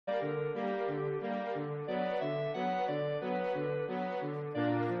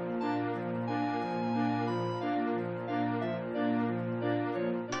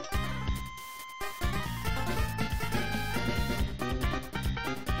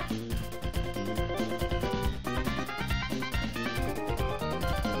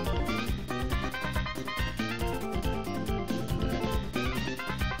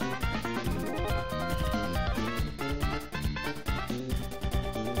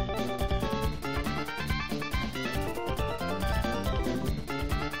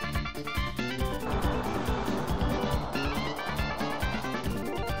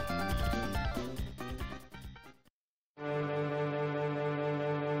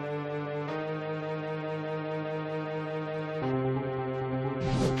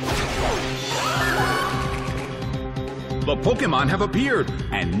The Pokémon have appeared,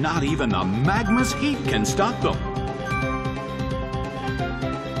 and not even the magma's heat can stop them.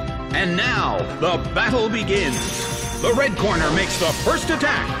 And now, the battle begins. The red corner makes the first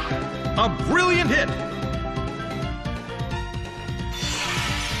attack. A brilliant hit.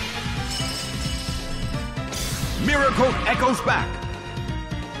 Miracle echoes back.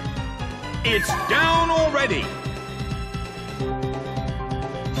 It's down already.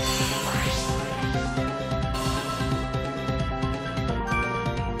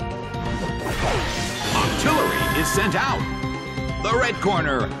 Octillery is sent out. The red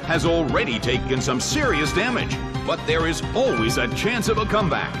corner has already taken some serious damage, but there is always a chance of a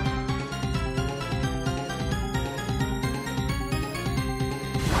comeback.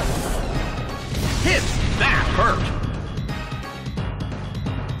 Hit! That hurt!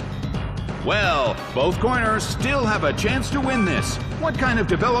 Well, both corners still have a chance to win this. What kind of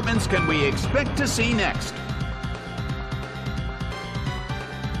developments can we expect to see next?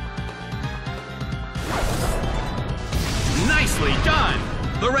 Nicely done!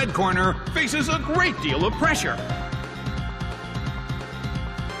 The red corner faces a great deal of pressure.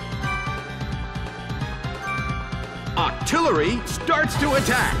 Octillery starts to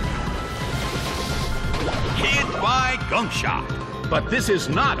attack. Hit by Gunk Shot. But this is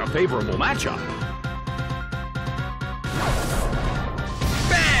not a favorable matchup.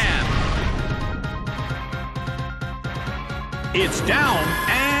 Bam! It's down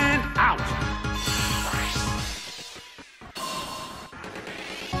and out.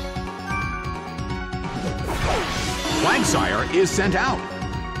 Quagsire is sent out.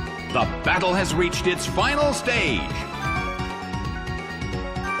 The battle has reached its final stage.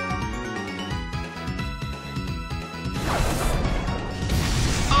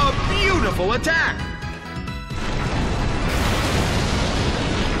 A beautiful attack!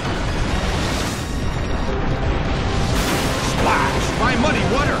 Splash by Muddy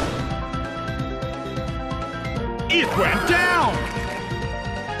Water! It went down!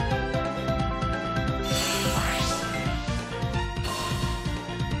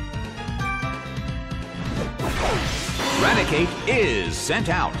 Raticate is sent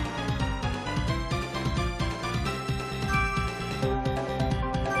out.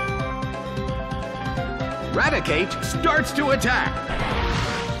 Raticate starts to attack.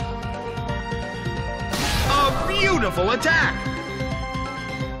 A beautiful attack!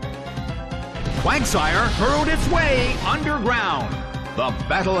 Quagsire hurled its way underground. The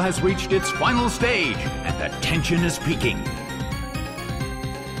battle has reached its final stage, and the tension is peaking.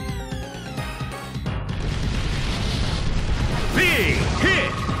 Big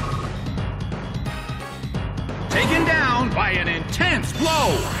hit! Taken down by an intense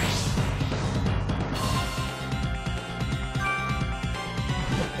blow.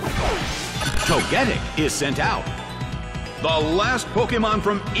 Togetic is sent out. The last Pokémon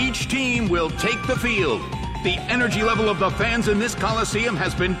from each team will take the field. The energy level of the fans in this Coliseum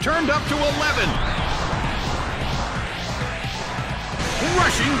has been turned up to 11.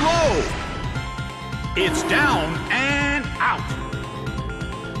 Rushing blow. It's down and out.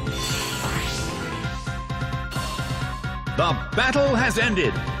 The battle has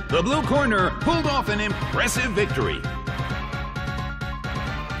ended. The blue corner pulled off an impressive victory.